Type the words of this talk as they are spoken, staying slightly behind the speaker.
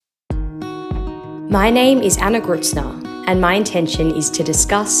My name is Anna Grutzner, and my intention is to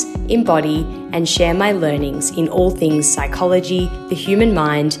discuss, embody, and share my learnings in all things psychology, the human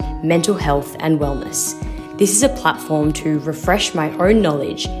mind, mental health, and wellness. This is a platform to refresh my own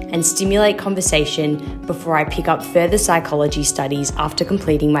knowledge and stimulate conversation before I pick up further psychology studies after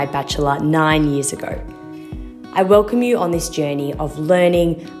completing my bachelor 9 years ago. I welcome you on this journey of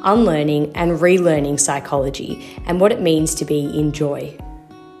learning, unlearning, and relearning psychology and what it means to be in joy.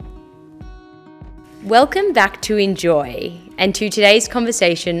 Welcome back to Enjoy and to today's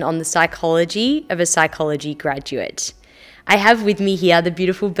conversation on the psychology of a psychology graduate. I have with me here the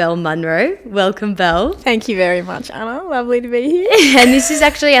beautiful Belle Munro. Welcome, Belle. Thank you very much, Anna. Lovely to be here. And this is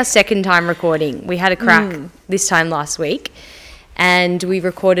actually our second time recording. We had a crack this time last week and we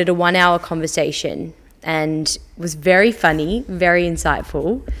recorded a 1 hour conversation and it was very funny, very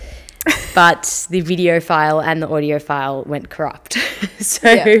insightful. But the video file and the audio file went corrupt.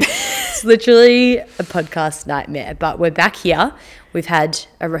 It's literally a podcast nightmare. But we're back here. We've had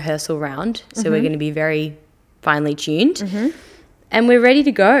a rehearsal round, so we're going to be very finely tuned. And we're ready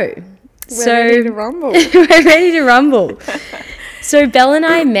to go. We're ready to rumble. We're ready to rumble. So Belle and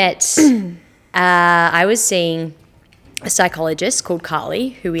I met, I was seeing a psychologist called Carly,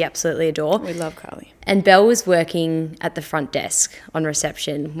 who we absolutely adore. We love Carly. And Belle was working at the front desk on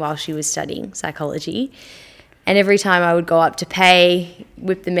reception while she was studying psychology. And every time I would go up to pay,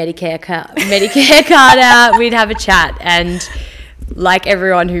 whip the Medicare card out, we'd have a chat. And like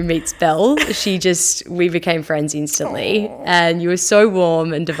everyone who meets Belle, we became friends instantly. Aww. And you were so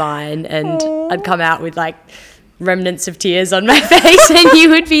warm and divine. And I'd come out with like remnants of tears on my face and you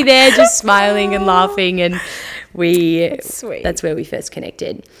would be there just smiling and laughing. And that's where we first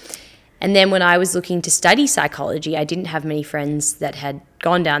connected. And then when I was looking to study psychology, I didn't have many friends that had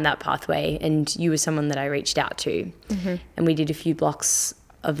gone down that pathway, and you were someone that I reached out to. And we did a few blocks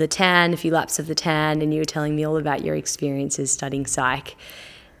of the TAN, a few laps of the TAN, and you were telling me all about your experiences studying psych.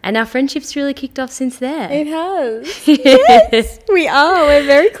 And our friendship's really kicked off since there. It has. Yes, we are. We're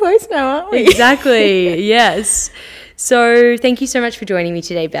very close now, aren't we? Exactly, yes. So thank you so much for joining me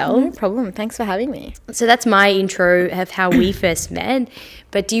today, Belle. No problem. Thanks for having me. So that's my intro of how we first met.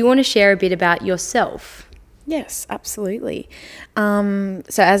 But do you want to share a bit about yourself? Yes, absolutely. So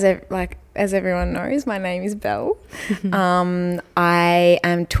as everyone knows, my name is Belle. I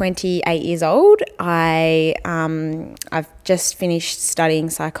am 28 years old. I've just finished studying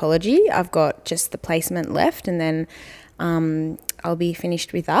psychology. I've got just the placement left, and then I'll be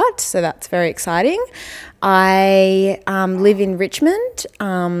finished with that, so that's very exciting. I live in Richmond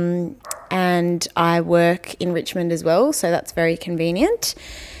and I work in Richmond as well, so that's very convenient.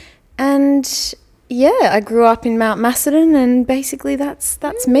 And yeah, I grew up in Mount Macedon, and basically that's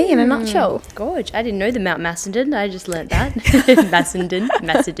me in a nutshell. Gorge. I didn't know the Mount Macedon. I just learnt that.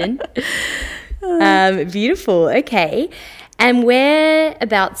 Macedon. Beautiful. Okay. And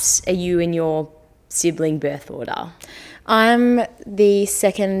whereabouts are you in your sibling birth order? I'm the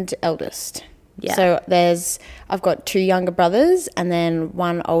second eldest. Yeah. So I've got 2 younger brothers and then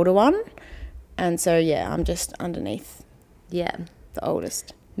 1 older one. And so, yeah, I'm just underneath the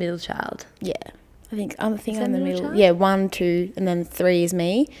oldest. Middle child. Yeah. I think I'm the middle. Child? Yeah, 1, 2, and then 3 is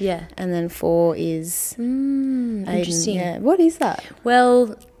me. Yeah. And then 4 is interesting. Yeah. What is that?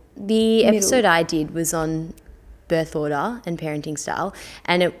 Well, the episode I did was on birth order and parenting style,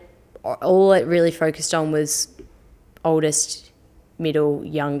 and all it really focused on was oldest, middle,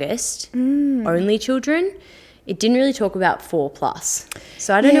 youngest, only children. It didn't really talk about 4+.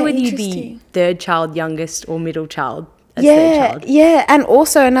 So I don't know whether you'd be third child youngest or middle child as third child. Yeah, and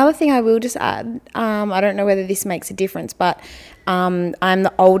also another thing I will just add, I don't know whether this makes a difference, but I'm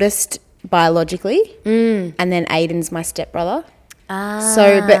the oldest biologically, and then Aiden's my stepbrother.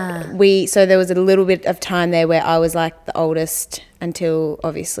 So there was a little bit of time there where I was like the oldest until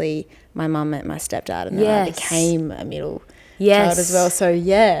obviously my mum met my stepdad, and then I became a middle child as well. So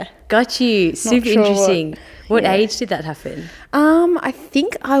yeah, got you. Super interesting. What age did that happen? I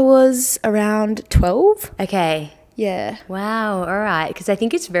think I was around 12. Okay. Yeah. Wow. All right. Because I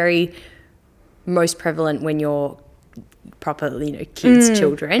think it's very most prevalent when you're proper, kids,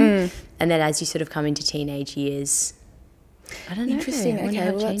 children, and then as you sort of come into teenage years. I don't know. Interesting.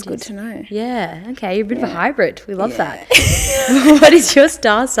 Okay, well, that's good to know. Yeah. Okay, you're a bit of a hybrid. We love that. What is your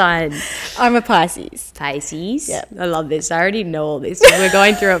star sign? I'm a Pisces. Pisces? Yeah. I love this. I already know all this. We're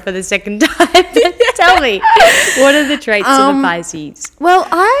going through it for the second time. Tell me, what are the traits of a Pisces? Well,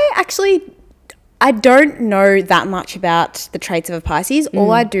 I don't know that much about the traits of a Pisces.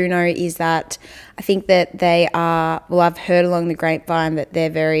 All I do know is that I think that they are, I've heard along the grapevine that they're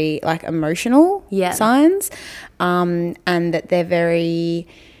very emotional signs, and that they're very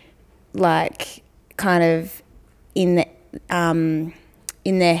kind of in the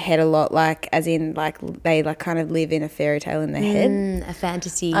in their head a lot, like as in like they like kind of live in a fairy tale in their head. A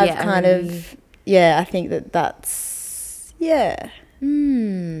fantasy. I've kind of I think that's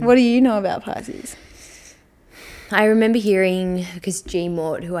What do you know about Pisces? I remember hearing, because G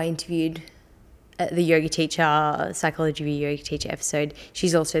Mort, who I interviewed at the yoga teacher, psychology of a yoga teacher episode,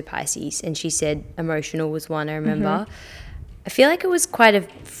 she's also Pisces, and she said emotional was one. I remember. I feel like it was quite a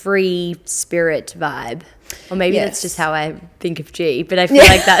free spirit vibe, or maybe that's just how I think of G. But I feel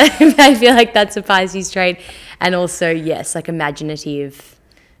like that. I feel like that's a Pisces trait, and also yes, like imaginative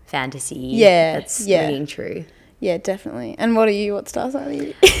fantasy. Yeah, that's ringing true. Yeah, definitely. And what are you? What star sign are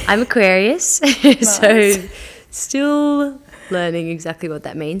you? I'm Aquarius, so still learning exactly what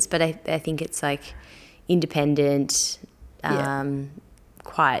that means. But I think it's like independent,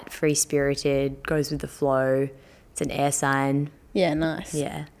 quite free-spirited, goes with the flow. It's an air sign. Yeah, nice.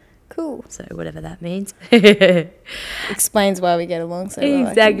 Yeah. Cool. So whatever that means. Explains why we get along so well.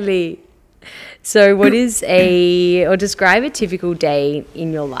 Exactly. So what is or describe a typical day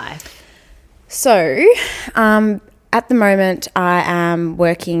in your life? So, at the moment I am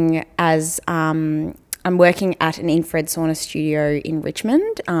working as, I'm working at an infrared sauna studio in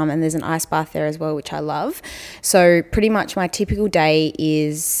Richmond, and there's an ice bath there as well, which I love. So pretty much my typical day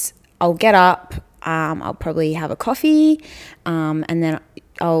is I'll get up, I'll probably have a coffee, and then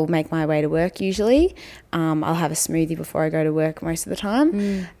I'll make my way to work usually. I'll have a smoothie before I go to work most of the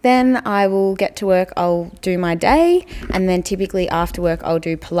time. Then I will get to work, I'll do my day, and then typically after work I'll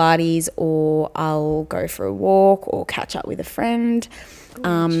do Pilates, or I'll go for a walk or catch up with a friend.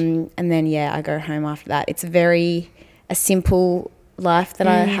 And then, I go home after that. It's a simple life that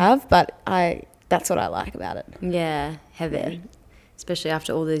I have, but that's what I like about it. Yeah, heaven. Yeah. Especially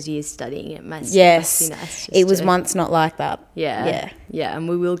after all those years studying, it must be nice. It was once not like that. Yeah, and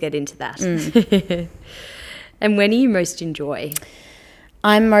we will get into that. And when do you most enjoy?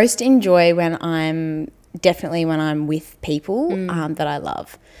 I most enjoy when I'm with people that I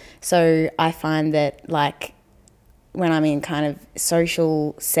love. So I find that like when I'm in kind of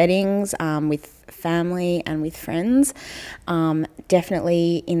social settings with family and with friends,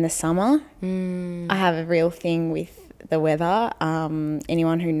 definitely in the summer. I have a real thing with the weather.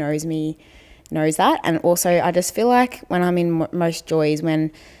 Anyone who knows me knows that. And also I just feel like when I'm in most joys,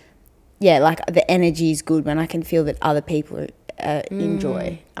 when like the energy is good, when I can feel that other people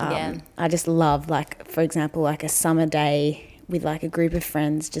enjoy. I just love, like, for example, like a summer day with like a group of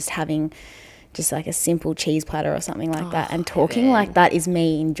friends, just having just like a simple cheese platter or something like that, and talking like that is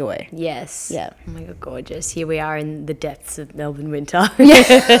me in joy. Yes. Yeah. Oh my God, gorgeous. Here we are in the depths of Melbourne winter.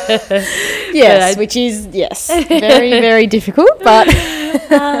 Yes, which is, very, very difficult, but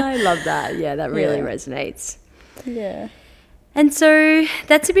I love that. Yeah, that really resonates. Yeah. And so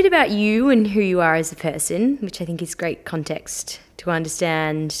that's a bit about you and who you are as a person, which I think is great context to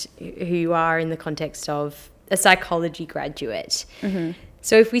understand who you are in the context of a psychology graduate.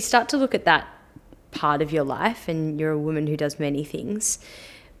 So if we start to look at that part of your life, and you're a woman who does many things,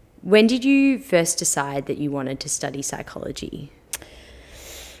 when did you first decide that you wanted to study psychology?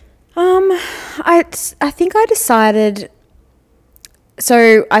 I think I decided,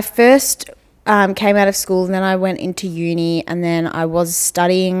 so I first came out of school, and then I went into uni, and then I was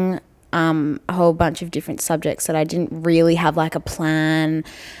studying a whole bunch of different subjects that I didn't really have like a plan.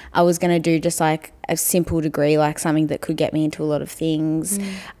 I was going to do just like a simple degree, like something that could get me into a lot of things.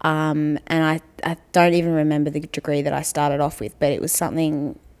 And I don't even remember the degree that I started off with, but it was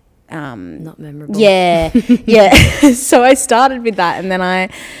something not memorable. Yeah. So I started with that, and then I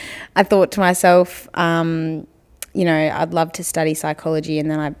thought to myself, I'd love to study psychology, and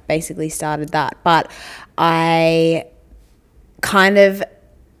then I basically started that. But I kind of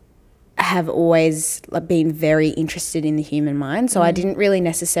have always been very interested in the human mind, so I didn't really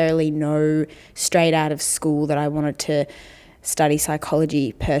necessarily know straight out of school that I wanted to study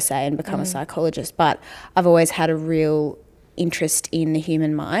psychology per se and become a psychologist, but I've always had a real interest in the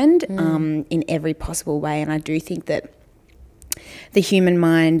human mind in every possible way, and I do think that the human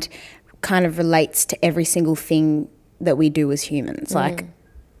mind kind of relates to every single thing that we do as humans, like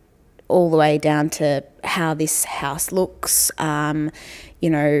all the way down to how this house looks, who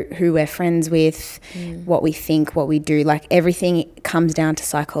we're friends with, what we think, what we do, like everything comes down to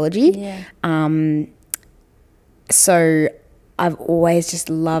psychology. So I've always just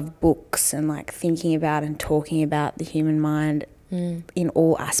loved books and like thinking about and talking about the human mind in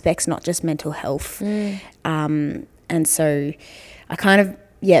all aspects, not just mental health. And so I kind of,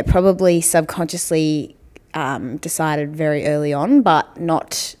 probably subconsciously decided very early on,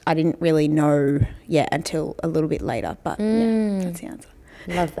 but I didn't really know until a little bit later, but that's the answer.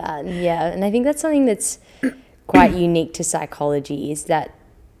 Love that. Yeah. And I think that's something that's quite unique to psychology, is that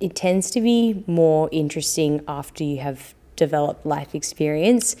it tends to be more interesting after you have developed life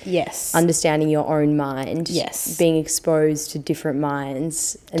experience. Yes. Understanding your own mind. Yes. Being exposed to different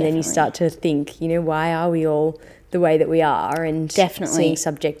minds. And Definitely. then you start to think, why are we all the way that we are? And Definitely. seeing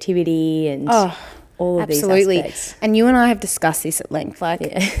subjectivity and all of absolutely. these aspects. And you and I have discussed this at length. Like,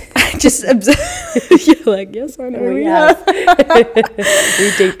 Yeah. just observe. You're like, yes, I know we have.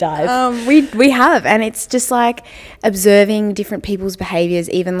 We deep dive. We have, and it's just like observing different people's behaviors,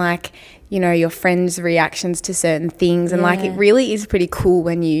 even like, your friends' reactions to certain things. And like, it really is pretty cool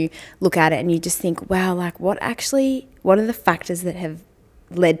when you look at it and you just think, wow, like what are the factors that have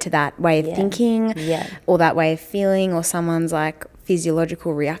led to that way of thinking or that way of feeling, or someone's like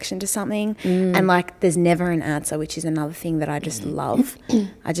physiological reaction to something. And like, there's never an answer, which is another thing that I just love.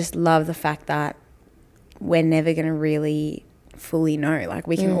 I just love the fact that we're never going to really fully know. Like,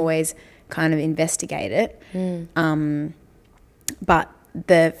 we can always kind of investigate it. But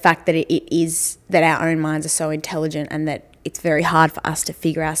the fact that it is that our own minds are so intelligent and that it's very hard for us to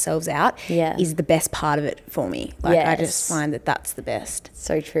figure ourselves out is the best part of it for me. Like, I just find that that's the best.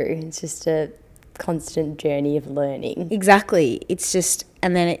 So true. It's just a constant journey of learning. Exactly. It's just,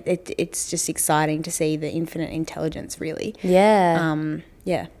 and then it's just exciting to see the infinite intelligence, really. Yeah.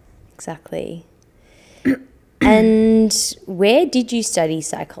 Yeah. Exactly. And where did you study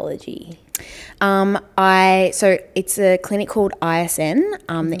psychology? So it's a clinic called ISN,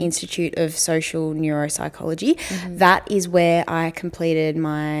 the Institute of Social Neuropsychology. That is where I completed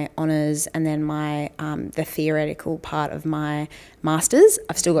my honours and then my the theoretical part of my masters.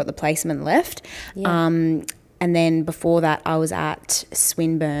 I've still got the placement left. And then before that, I was at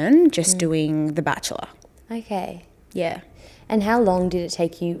Swinburne just doing the bachelor. Okay. Yeah. And how long did it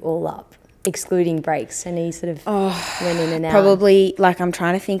take you all up? Excluding breaks, and you sort of went in and out. Probably, like, I'm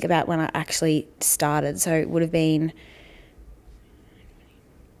trying to think about when I actually started. So it would have been.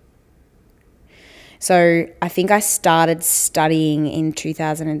 So I think I started studying in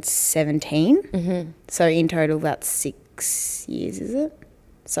 2017. So in total, that's 6 years, is it?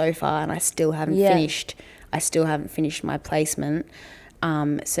 So far, and I still haven't finished. I still haven't finished my placement.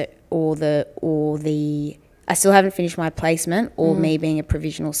 I still haven't finished my placement or me being a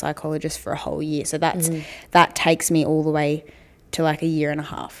provisional psychologist for a whole year. So that takes me all the way to like a year and a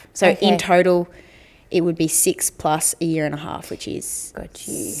half. So in total, it would be 6 plus a year and a half, which is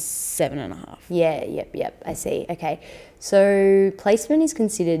 7.5. Yeah, yep. I see. Okay. So placement is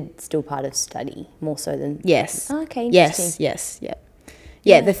considered still part of study, more so than... Yes. Oh, okay, interesting. Yes.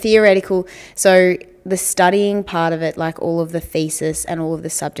 Yeah, the theoretical... So the studying part of it, like all of the thesis and all of the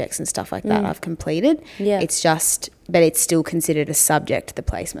subjects and stuff like that, I've completed. Yeah. It's just... But it's still considered a subject, the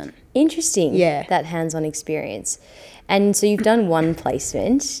placement. Interesting. Yeah. That hands-on experience. And so you've done one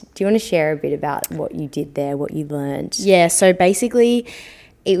placement. Do you want to share a bit about what you did there, what you learned? Yeah, so basically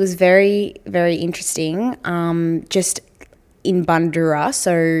it was very, very interesting. Just in Bundoora,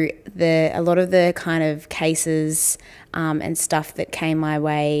 so a lot of the kind of cases and stuff that came my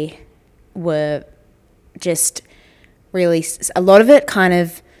way were just really, a lot of it kind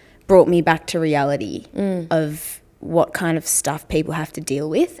of brought me back to reality of what kind of stuff people have to deal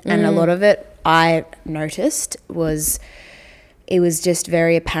with. And a lot of it I noticed it was just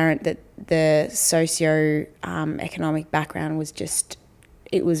very apparent that the socio-economic background was just,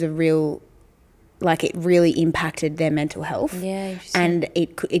 it was a real, like it really impacted their mental health. Yeah, interesting. And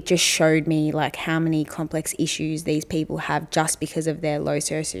it just showed me like how many complex issues these people have just because of their low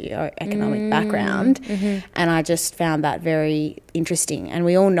socio-economic background. And I just found that very interesting. And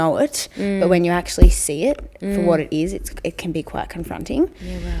we all know it, but when you actually see it for what it is, it can be quite confronting.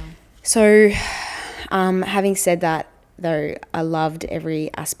 Yeah, wow. So having said that, though, I loved every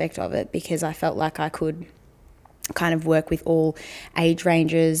aspect of it because I felt like I could kind of work with all age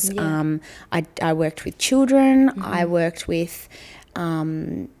ranges. Yeah. I worked with children. I worked with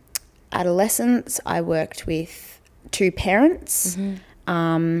adolescents. I worked with 2 parents.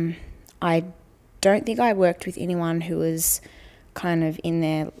 I don't think I worked with anyone who was kind of in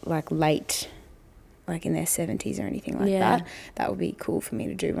their like late, like in their 70s or anything like that. That would be cool for me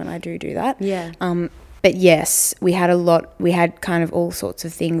to do when I do that. Yeah. But yes, we had kind of all sorts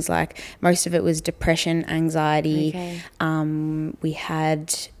of things, like most of it was depression, anxiety. Okay. We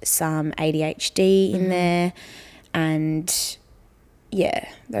had some ADHD in there, and yeah,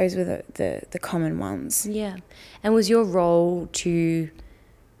 those were the common ones. Yeah. And was your role to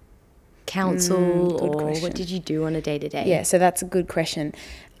counsel or question. what did you do on a day-to-day? Yeah, so that's a good question.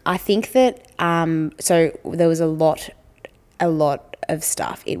 I think that so there was a lot of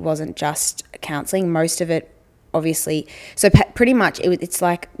stuff. It wasn't just counselling. Most of it obviously, so pretty much it's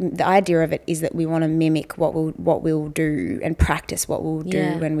like the idea of it is that we want to mimic what we'll do and practice what we'll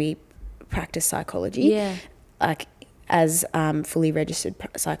do when we practice psychology, like as fully registered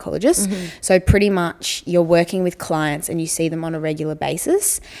psychologists. So pretty much you're working with clients and you see them on a regular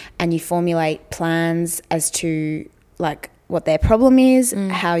basis, and you formulate plans as to like what their problem is,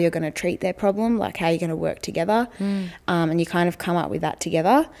 how you're going to treat their problem, like how you're going to work together, and you kind of come up with that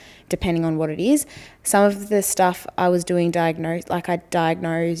together depending on what it is. Some of the stuff I was doing I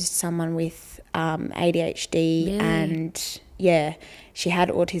diagnosed someone with ADHD, and she had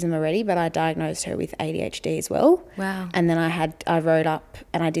autism already, but I diagnosed her with ADHD as well. Wow. And then I wrote up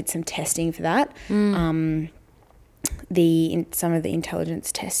and I did some testing for that, some of the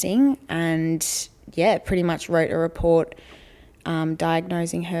intelligence testing, and pretty much wrote a report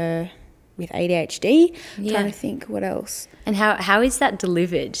diagnosing her with ADHD. Trying to think what else. And how is that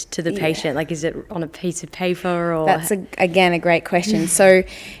delivered to the patient? Like, is it on a piece of paper or? That's again a great question. So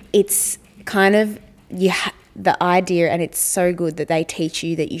it's kind of the idea, and it's so good that they teach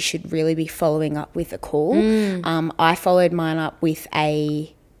you that you should really be following up with a call. I followed mine up with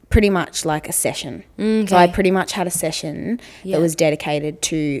pretty much like a session. So I pretty much had a session that was dedicated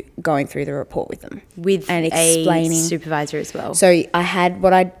to going through the report with them. And explaining. A supervisor as well. So I had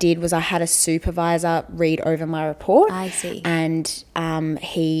a supervisor read over my report. I see. And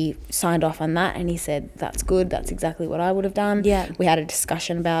he signed off on that, and he said, that's good, that's exactly what I would have done. Yeah. We had a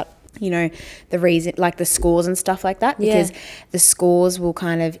discussion about, the reason, like the scores and stuff like that, because the scores will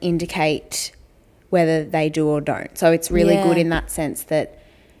kind of indicate whether they do or don't. So it's really good in that sense that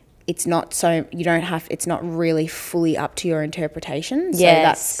it's not it's not really fully up to your interpretation.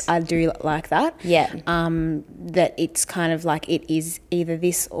 Yes. So I do like that. Yeah. That it's kind of like it is either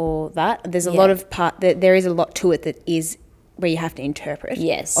this or that. There's a lot of there is a lot to it that is where you have to interpret.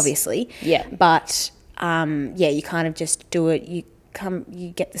 Yes. Obviously. Yeah. But you kind of just do it. You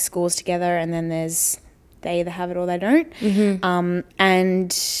get the scores together, and then they either have it or they don't.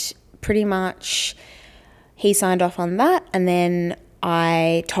 And pretty much he signed off on that, and then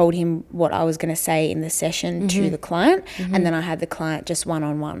I told him what I was going to say in the session to the client, and then I had the client just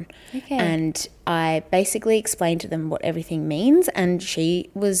one-on-one. Okay. And I basically explained to them what everything means, and it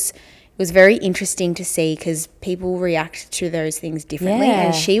was very interesting to see because people react to those things differently,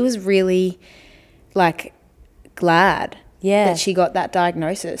 and she was really like glad that she got that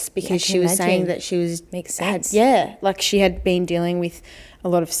diagnosis, because she was saying that she was makes sense. Like she had been dealing with a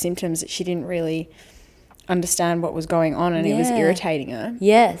lot of symptoms that she didn't really understand what was going on, and it was irritating her.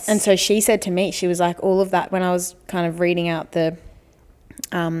 Yes. And so she said to me, she was like, all of that, when I was kind of reading out the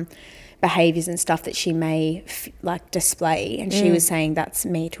behaviours and stuff that she may display, and she was saying that's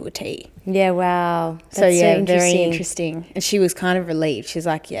me to a T. Yeah, wow. That's so very interesting. And she was kind of relieved. She's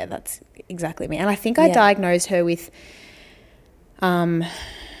like, yeah, that's exactly me. And I think I diagnosed her with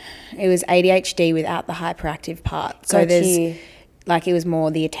it was ADHD without the hyperactive part. So there's like it was more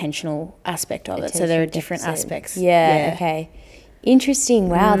the attentional aspect of it. So there are different aspects. Yeah, okay. Interesting.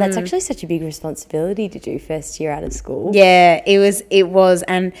 Wow, that's actually such a big responsibility to do first year out of school. Yeah, it was,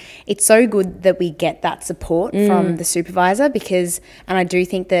 and it's so good that we get that support from the supervisor, because, and I do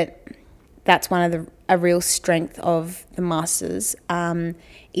think that that's one of a real strength of the masters,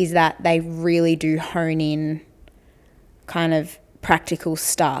 is that they really do hone in kind of practical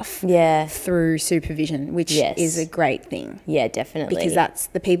stuff through supervision, which is a great thing. Yeah, definitely. Because that's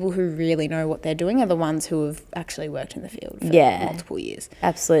the people who really know what they're doing are the ones who have actually worked in the field for multiple years.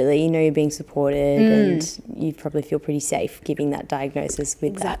 Absolutely. You know you're being supported and you probably feel pretty safe giving that diagnosis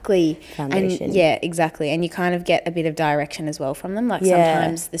with that foundation. And exactly. And you kind of get a bit of direction as well from them. Like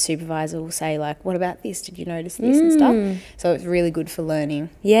sometimes the supervisor will say like, what about this? Did you notice this and stuff? So it's really good for learning.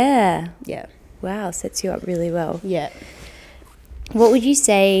 Yeah. Yeah. Wow, sets you up really well. Yeah. What would you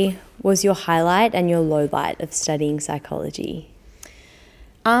say was your highlight and your low light of studying psychology?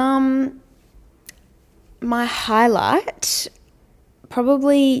 My highlight,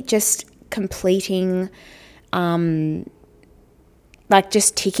 probably just completing, like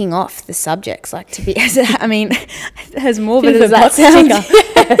just ticking off the subjects. Like to be, I mean, as morbid as that sounds,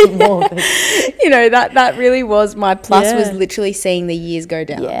 you know, that really was my plus. Was literally seeing the years go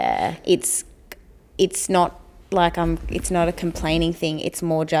down. Yeah, it's not like it's not a complaining thing. It's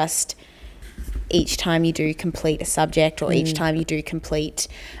more just each time you do complete a subject, or each time you do complete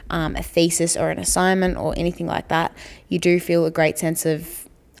a thesis or an assignment or anything like that, you do feel a great sense of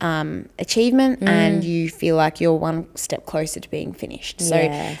achievement, and you feel like you're one step closer to being finished. So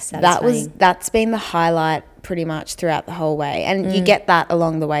that's been the highlight pretty much throughout the whole way, and you get that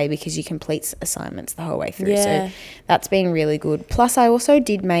along the way because you complete assignments the whole way through. So that's been really good. Plus I also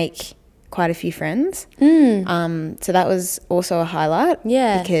did make quite a few friends. So that was also a highlight.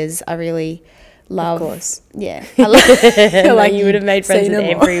 Yeah. Because I really love. Of course. Yeah. I love, like you would have made friends with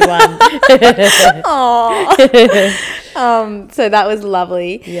everyone. So that was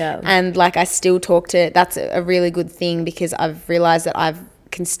lovely. Yeah. And like I still talk to, that's a really good thing because I've realised that I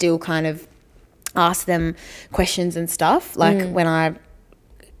can still kind of ask them questions and stuff. Like when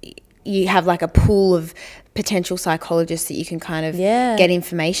you have like a pool of potential psychologists that you can kind of get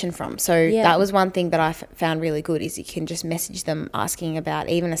information from. So that was one thing that I found really good is you can just message them asking about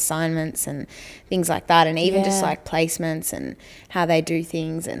even assignments and things like that, and even just like placements and how they do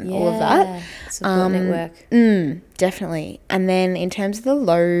things and all of that. Support network. Definitely. And then in terms of the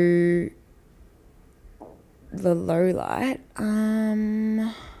low light,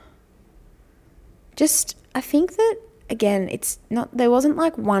 just I think that again it's not, there wasn't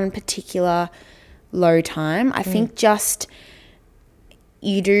like one particular low time. I think just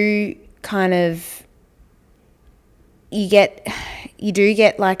you do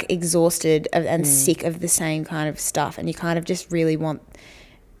get like exhausted and sick of the same kind of stuff, and you kind of just really want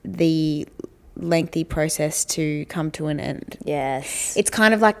the lengthy process to come to an end. Yes. It's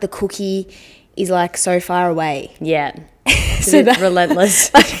kind of like the cookie is like so far away. Yeah. So that's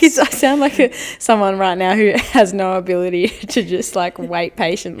relentless. I sound like someone right now who has no ability to just like wait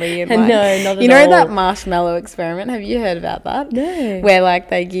patiently and like, no, not at you know all. that marshmallow experiment? Have you heard about that? No. Where like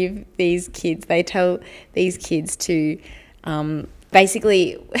they tell these kids to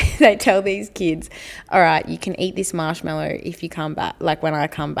basically they tell these kids, all right, you can eat this marshmallow if you come back, like when I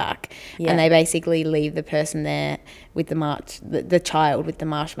come back. And they basically leave the person there with the child with the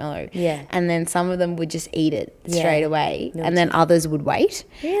marshmallow. Yeah. And then some of them would just eat it straight away. Naughty. And then others would wait.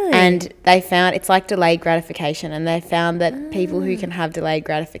 Really? And they found it's like delayed gratification, and they found that people who can have delayed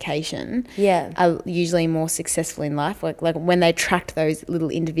gratification are usually more successful in life. Like when they tracked those little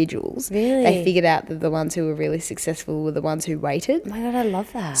individuals, they figured out that the ones who were really successful were the ones who waited. Oh my God, I love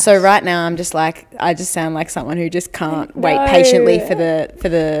that. So right now I'm just like, I just sound like someone who just can't wait patiently for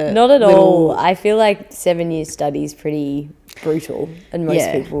the Not at all. I feel like 7 years study is pretty brutal, and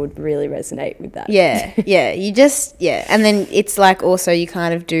most people would really resonate with that. You just and then it's like also you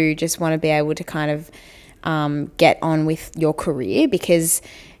kind of do just want to be able to kind of get on with your career, because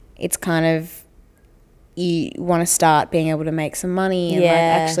it's kind of, you want to start being able to make some money and like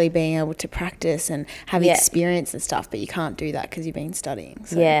actually being able to practice and have experience and stuff, but you can't do that because you've been studying.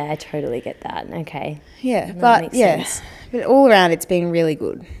 So. Yeah, I totally get that. Okay. Yeah, That makes sense. But all around it's been really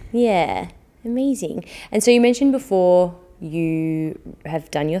good. Yeah, amazing. And so you mentioned before you have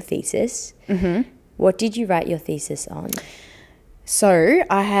done your thesis. Mm-hmm. What did you write your thesis on? So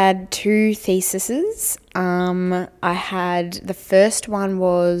I had 2 theses. I had, the first one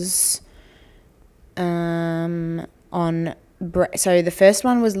was so the first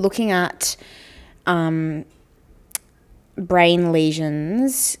one was looking at brain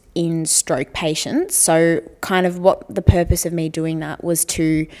lesions in stroke patients. So kind of what the purpose of me doing that was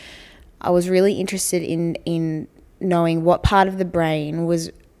I was really interested in knowing what part of the brain was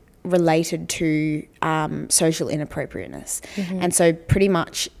related to social inappropriateness. And so pretty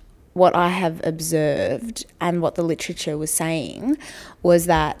much what I have observed and what the literature was saying was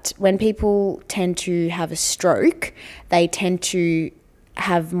that when people tend to have a stroke, they tend to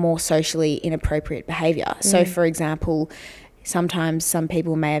have more socially inappropriate behaviour. So, for example, sometimes some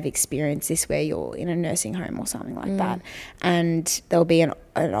people may have experienced this where you're in a nursing home or something like that, and there'll be an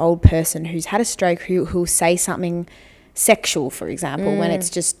old person who's had a stroke who'll say something sexual, for example, when it's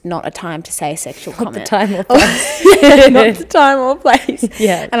just not a time to say a sexual comment. Not the time or place. Not the time or place.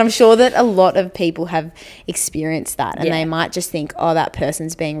 Yeah. And I'm sure that a lot of people have experienced that, and they might just think, oh, that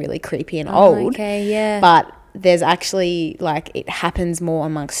person's being really creepy and old. Okay, yeah. But there's actually, like, it happens more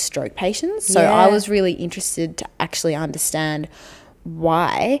amongst stroke patients. So I was really interested to actually understand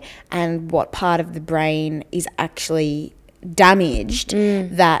why and what part of the brain is actually damaged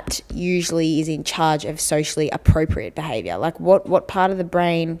that usually is in charge of socially appropriate behaviour. Like what part of the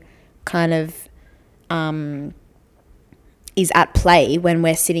brain kind of is at play when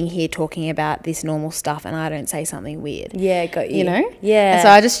we're sitting here talking about this normal stuff and I don't say something weird. Yeah, got you. You know? Yeah. And so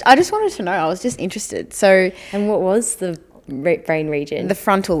I just wanted to know. I was just interested. So And what was the brain region? the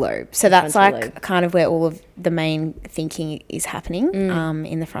frontal lobe. So that's frontal like lobe. kind of where all of the main thinking is happening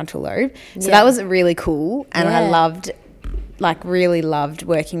in the frontal lobe. So that was really cool, and I really loved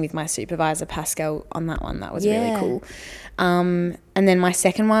working with my supervisor Pascal on that one. That was really cool. And then my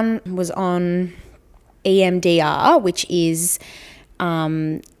second one was on EMDR, which is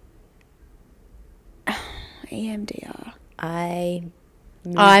EMDR. Eye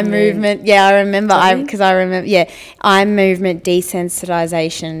movement. Yeah, I remember. Eye movement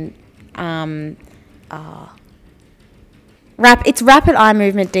desensitization It's rapid eye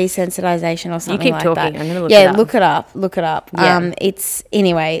movement desensitization or something keep like talking. that. I'm gonna look it up. Look it up. Yeah. It's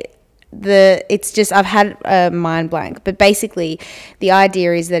anyway. It's just, I've had a mind blank, but basically the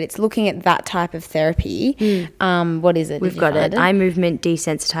idea is that it's looking at that type of therapy. What is it? We've got it. Eye movement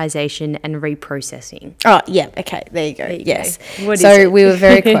desensitization and reprocessing. Oh, yeah. Okay. There you go. Yes. What is so it? we were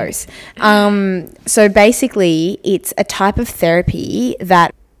very close. So basically it's a type of therapy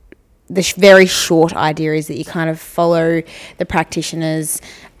that the very short idea is that you kind of follow the practitioner's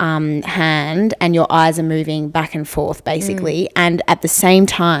hand and your eyes are moving back and forth basically. And at the same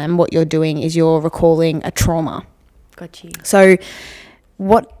time, what you're doing is you're recalling a trauma. Got you. So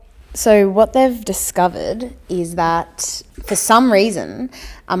what they've discovered is that for some reason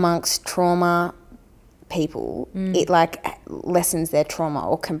amongst trauma people, it like lessens their trauma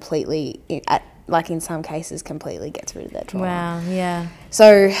or completely, in some cases, completely gets rid of their trauma. Wow, yeah.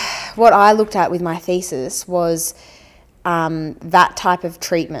 So what I looked at with my thesis was that type of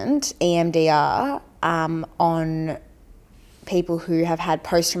treatment, EMDR, on people who have had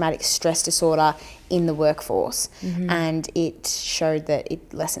post-traumatic stress disorder in the workforce. And it showed that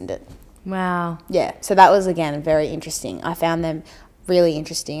it lessened it. Wow. Yeah, so that was, again, very interesting. I found them really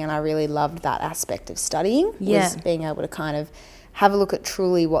interesting and I really loved that aspect of studying, was being able to kind of have a look at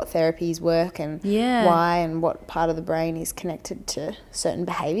truly what therapies work and why and what part of the brain is connected to certain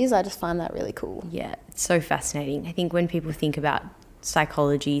behaviours. I just find that really cool. Yeah, it's so fascinating. I think when people think about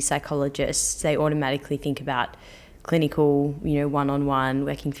psychology, psychologists, they automatically think about clinical, one-on-one,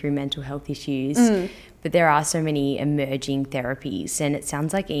 working through mental health issues. But there are so many emerging therapies, and it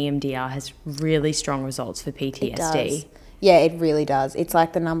sounds like EMDR has really strong results for PTSD. It does. Yeah, it really does. It's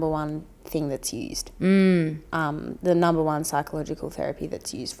like the number one thing that's used. The number one psychological therapy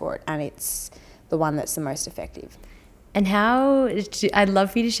that's used for it, and it's the one that's the most effective. And I'd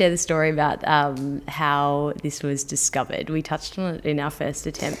love for you to share the story about how this was discovered. We touched on it in our first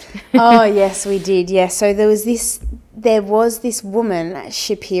attempt. Oh, yes, we did. Yeah, so there was this woman,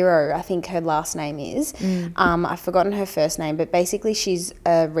 Shapiro, I think her last name is. I've forgotten her first name, but basically she's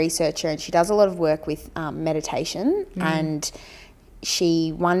a researcher and she does a lot of work with meditation. And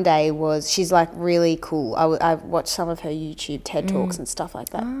she's like really cool. I watch some of her YouTube TED Talks and stuff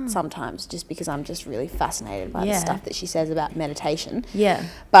like that sometimes, just because I'm just really fascinated by the stuff that she says about meditation. Yeah.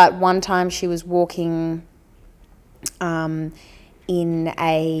 But one time she was walking in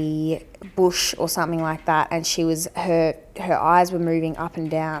a bush or something like that, and her eyes were moving up and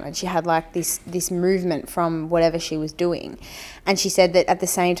down, and she had like this movement from whatever she was doing. And she said that at the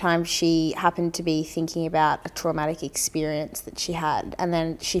same time she happened to be thinking about a traumatic experience that she had, and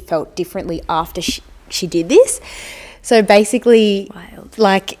then she felt differently after she did this. So basically, wild.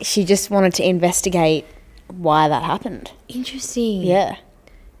 Like she just wanted to investigate why that happened. Interesting. Yeah.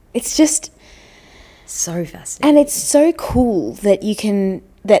 It's just so fascinating. And it's so cool that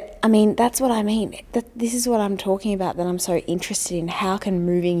that's what I mean. This is what I'm talking about, that I'm so interested in. How can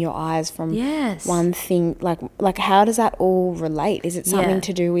moving your eyes from one thing, like how does that all relate? Is it something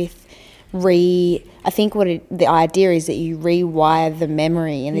to do with I think the idea is that you rewire the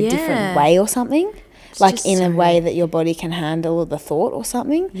memory in a different way or something? Like in a way that your body can handle the thought or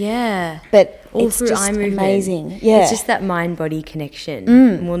something. Yeah. But all it's through just eye movement. Amazing. Yeah. It's just that mind-body connection.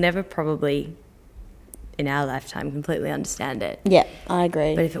 And we'll never probably in our lifetime completely understand it. Yeah, I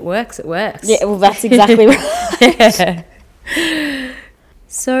agree. But if it works, it works. Yeah, well, that's exactly right. Yeah.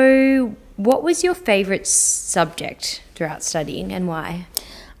 So what was your favourite subject throughout studying and why?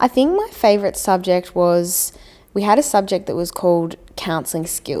 I think my favourite subject was, we had a subject that was called counselling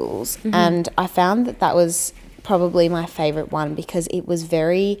skills, and I found that was probably my favourite one because it was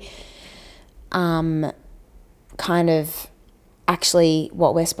very kind of actually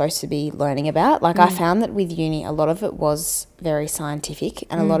what we're supposed to be learning about. Like I found that with uni, a lot of it was very scientific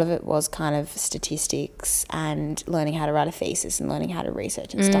and a lot of it was kind of statistics and learning how to write a thesis and learning how to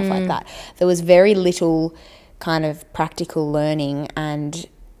research and stuff like that. There was very little kind of practical learning and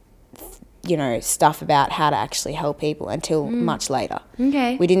stuff about how to actually help people until much later.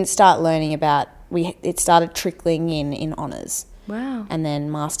 Okay. We didn't start learning about, it started trickling in honours. Wow. And then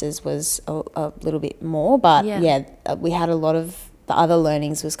masters was a little bit more, but we had a lot of the other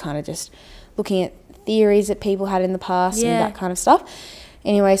learnings was kind of just looking at theories that people had in the past and that kind of stuff.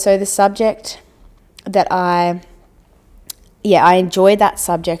 Anyway, so the subject that I enjoyed that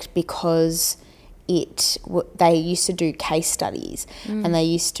subject because they used to do case studies, and they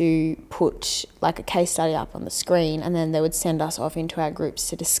used to put like a case study up on the screen, and then they would send us off into our groups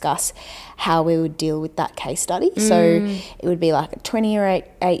to discuss how we would deal with that case study. So it would be like a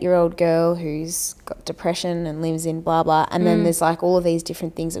 28-year-old girl who's got depression and lives in blah blah, and then there's like all of these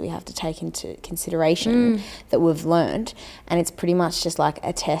different things that we have to take into consideration that we've learned, and it's pretty much just like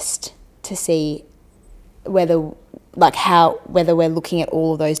a test to see whether we're looking at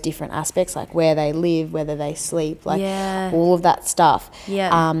all of those different aspects, like where they live, whether they sleep, like all of that stuff.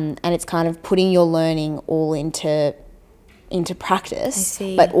 And it's kind of putting your learning all into practice. I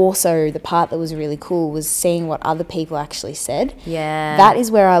see. But also the part that was really cool was seeing what other people actually said. Yeah. That is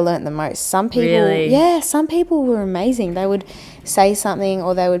where I learnt the most. Some people, Really? some people were amazing. They would say something,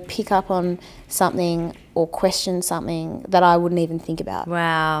 or they would pick up on something or question something that I wouldn't even think about.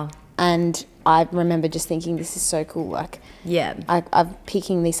 Wow. And I remember just thinking, this is so cool. Like, I'm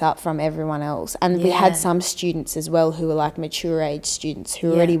picking this up from everyone else. And we had some students as well who were like mature age students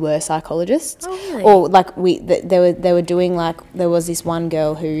who already were psychologists. Oh, really? Or like they were doing, like, there was this one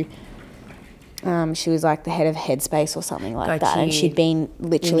girl who she was like the head of Headspace or something like that, and she'd been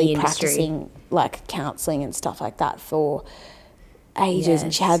literally practicing like counselling and stuff like that for ages,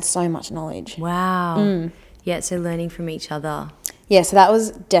 and she had so much knowledge. Wow. Yeah, so learning from each other. Yeah, so that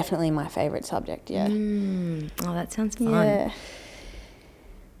was definitely my favourite subject, Oh, that sounds fun. Yeah.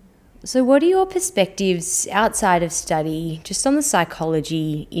 So what are your perspectives outside of study, just on the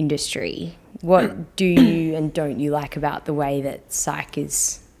psychology industry? What do you and don't you like about the way that psych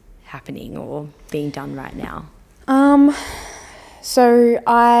is happening or being done right now? So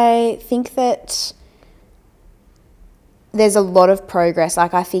I think that there's a lot of progress.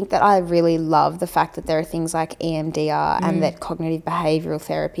 Like, I think that I really love the fact that there are things like EMDR and that cognitive behavioural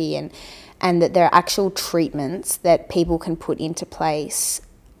therapy and that there are actual treatments that people can put into place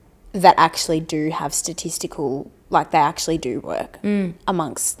that actually do have statistical, like they actually do work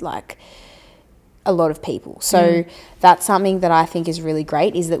amongst like a lot of people. So that's something that I think is really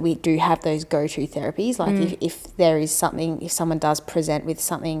great, is that we do have those go-to therapies. Like if there is something, if someone does present with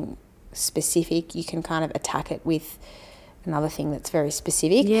something specific, you can kind of attack it with another thing that's very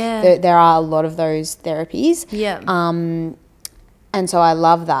specific. Yeah. There are a lot of those therapies. Yeah. And so I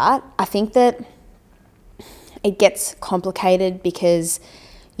love that. I think that it gets complicated because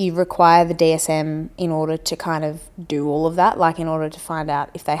you require the DSM in order to kind of do all of that, like in order to find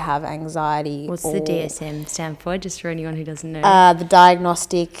out if they have anxiety. What's the DSM stand for, just for anyone who doesn't know? The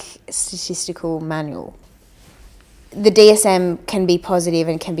Diagnostic Statistical Manual. The DSM can be positive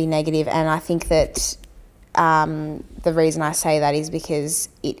and can be negative, and I think that the reason I say that is because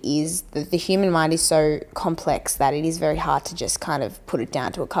it is the human mind is so complex that it is very hard to just kind of put it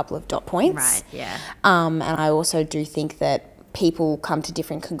down to a couple of dot points. Right, yeah. And I also do think that people come to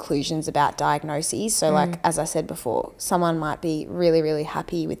different conclusions about diagnoses. So like, as I said before, someone might be really, really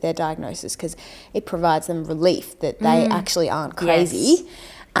happy with their diagnosis because it provides them relief that they actually aren't crazy. Yes.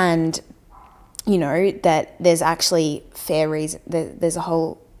 And, you know, that there's actually fair reason, there's a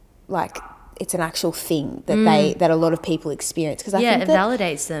whole, like, it's an actual thing that that a lot of people experience. Because I think it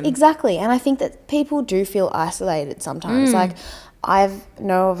validates them. Exactly. And I think that people do feel isolated sometimes. Like, I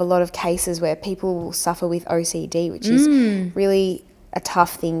know of a lot of cases where people will suffer with OCD, which is really a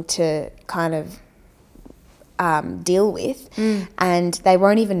tough thing to kind of deal with, and they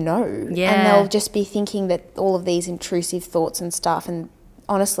won't even know. Yeah. And they'll just be thinking that all of these intrusive thoughts and stuff, and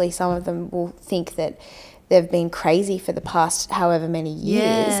honestly, some of them will think that they've been crazy for the past however many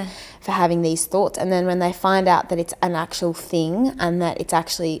years for having these thoughts. And then when they find out that it's an actual thing and that it's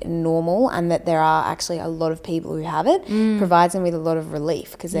actually normal and that there are actually a lot of people who have it, provides them with a lot of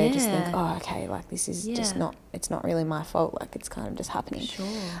relief, because they just think, oh, okay, like this is just not, it's not really my fault. Like, it's kind of just happening.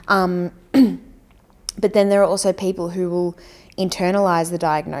 Sure. But then there are also people who will internalize the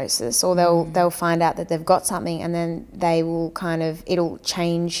diagnosis, or they'll find out that they've got something, and then they will kind of, it'll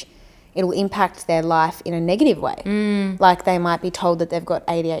impact their life in a negative way. Like, they might be told that they've got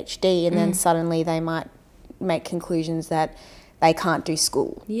ADHD, and then suddenly they might make conclusions that they can't do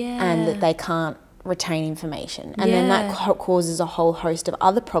school and that they can't retain information. And then that causes a whole host of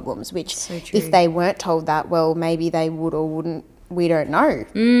other problems, which if they weren't told that, well, maybe they would or wouldn't. We don't know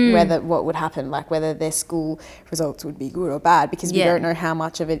what would happen, like whether their school results would be good or bad, because we don't know how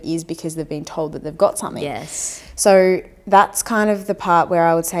much of it is because they've been told that they've got something. Yes. So that's kind of the part where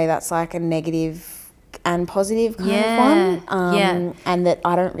I would say that's like a negative and positive kind of one. And that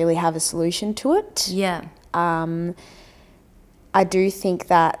I don't really have a solution to it. Yeah. I do think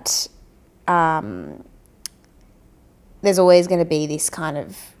that there's always going to be this kind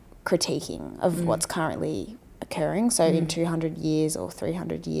of critiquing of what's currently occurring. So in 200 years or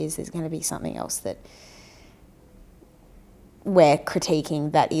 300 years, there's going to be something else that we're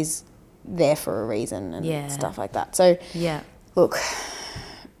critiquing that is there for a reason and stuff like that. So, look,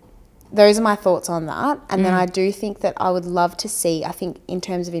 those are my thoughts on that. And then I do think that I would love to see, I think in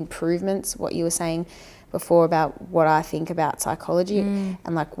terms of improvements, what you were saying before about what I think about psychology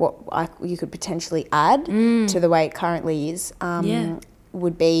and like what you could potentially add to the way it currently is,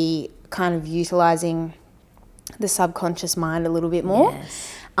 would be kind of utilising the subconscious mind a little bit more.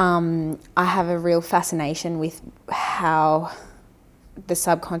 Yes. I have a real fascination with how the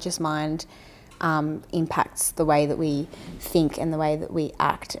subconscious mind impacts the way that we think and the way that we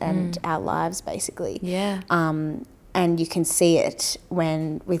act and our lives, basically. Yeah. And you can see it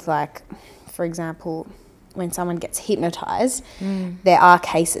with like, for example, when someone gets hypnotised, there are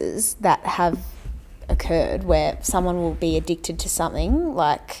cases that have occurred where someone will be addicted to something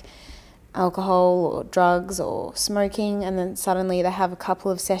like alcohol or drugs or smoking, and then suddenly they have a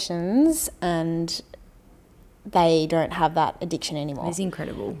couple of sessions and they don't have that addiction anymore. It's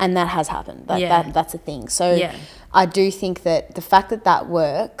incredible. And that has happened. That's a thing. So I do think that the fact that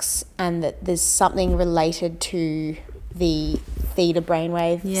works and that there's something related to the theta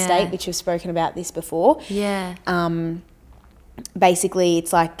brainwave state, which we've spoken about this before. Yeah. Basically,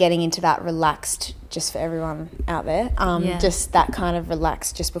 it's like getting into that relaxed, just for everyone out there, just that kind of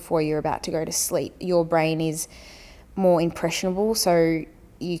relaxed just before you're about to go to sleep. Your brain is more impressionable, so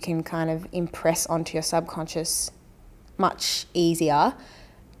you can kind of impress onto your subconscious much easier,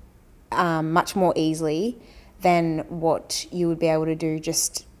 much more easily than what you would be able to do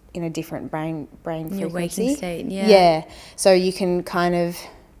just in a different brain frequency. Your waking state, Yeah. So you can kind of,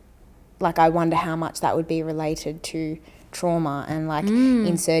 like, I wonder how much that would be related to trauma and like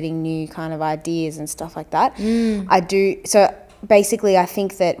inserting new kind of ideas and stuff like that. So basically I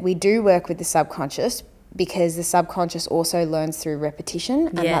think that we do work with the subconscious because the subconscious also learns through repetition,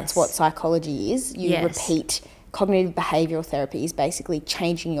 and that's what psychology is. You repeat. Cognitive behavioural therapy is basically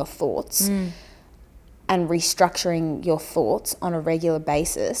changing your thoughts and restructuring your thoughts on a regular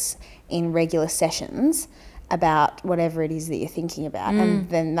basis in regular sessions about whatever it is that you're thinking about, and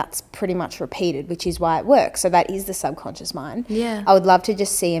then that's pretty much repeated, which is why it works. So that is the subconscious mind. I would love to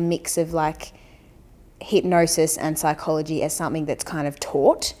just see a mix of like hypnosis and psychology as something that's kind of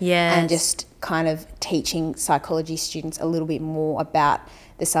taught, and just kind of teaching psychology students a little bit more about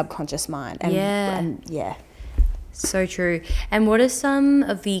the subconscious mind. And So true. And what are some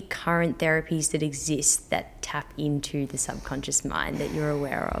of the current therapies that exist that tap into the subconscious mind that you're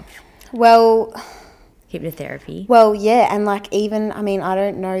aware of? Well, hypnotherapy. Well, yeah, and like even, I mean, I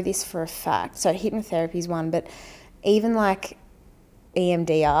don't know this for a fact. So hypnotherapy is one, but even like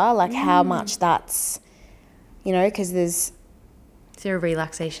EMDR, like how much that's, you know, because is there a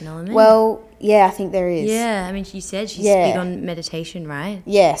relaxation element? Well, yeah, I think there is. Yeah, I mean, you said she's big on meditation, right?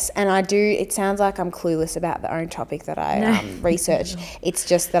 Yes, and I do. It sounds like I'm clueless about the own topic that I researched. It's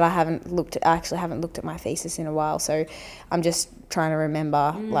just that I actually haven't looked at my thesis in a while, so I'm just trying to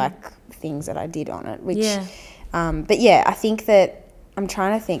remember like things that I did on it. Which, but yeah, I think that I'm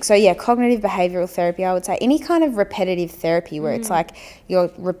trying to think. So yeah, cognitive behavioural therapy, I would say any kind of repetitive therapy where it's like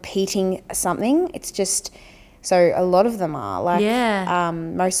you're repeating something. It's just. So a lot of them are like,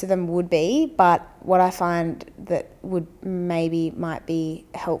 most of them would be, but what I find that might be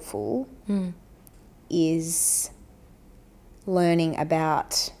helpful is learning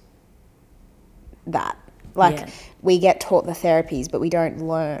about that. Like we get taught the therapies, but we don't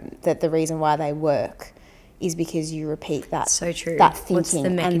learn that the reason why they work is because you repeat that. So true. That thinking. What's the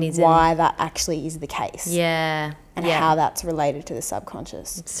mechanism? And why that actually is the case. Yeah. And how that's related to the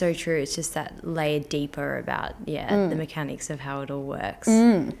subconscious. It's so true. It's just that layer deeper about, the mechanics of how it all works.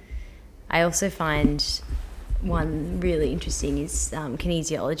 I also find one really interesting is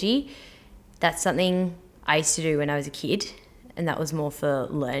kinesiology. That's something I used to do when I was a kid, and that was more for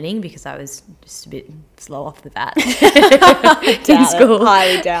learning because I was just a bit slow off the bat in school.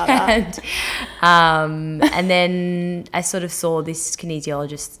 Highly doubt that. And then I sort of saw this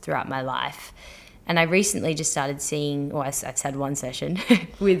kinesiologist throughout my life. And I recently just started seeing, I've had one session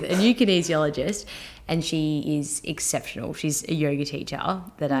with a new kinesiologist, and she is exceptional. She's a yoga teacher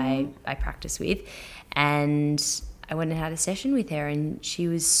that I practice with. And I went and had a session with her, and she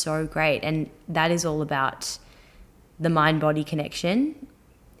was so great. And that is all about the mind-body connection.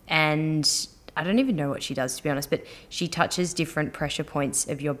 And I don't even know what she does, to be honest, but she touches different pressure points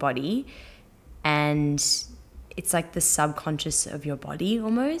of your body, and it's like the subconscious of your body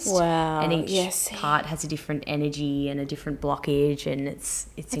almost. Wow. And each part has a different energy and a different blockage, and it's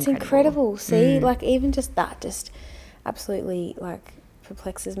incredible. Incredible. See, like even just that just absolutely like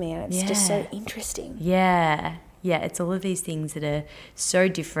perplexes me, and it's just so interesting. Yeah. Yeah, it's all of these things that are so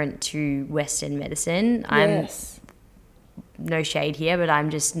different to Western medicine. Yes. No shade here, but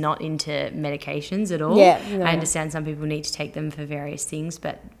I'm just not into medications at all. Yeah, no. I understand some people need to take them for various things,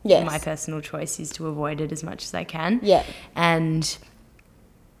 but Yes. my personal choice is to avoid it as much as I can. Yeah. And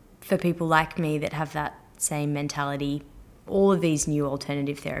for people like me that have that same mentality, all of these new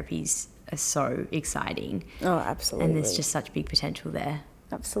alternative therapies are so exciting. Oh, absolutely. And there's just such big potential there.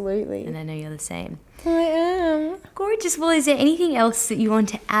 Absolutely. And I know you're the same. I am. Gorgeous. Well, is there anything else that you want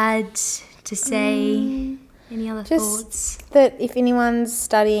to add, to say? Any other thoughts? That if anyone's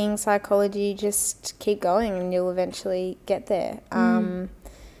studying psychology, just keep going and you'll eventually get there.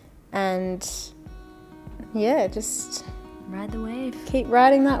 And yeah, just Ride the wave. keep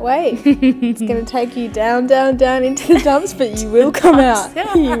riding that wave. It's going to take you down, down, down into the dumps, but you will come out.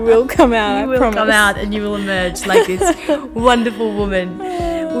 You will come out, You I will promise. come out and you will emerge like this wonderful woman.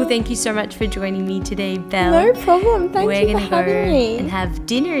 Well, thank you so much for joining me today, Belle. No problem. Thank We're you for going to go having me. and have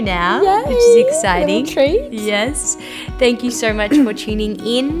dinner now, Yay, which is exciting. little treat. Yes. Thank you so much for tuning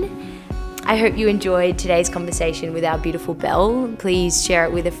in. I hope you enjoyed today's conversation with our beautiful Belle. Please share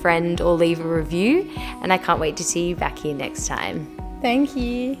it with a friend or leave a review. And I can't wait to see you back here next time. Thank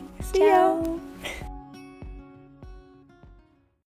you. See ya.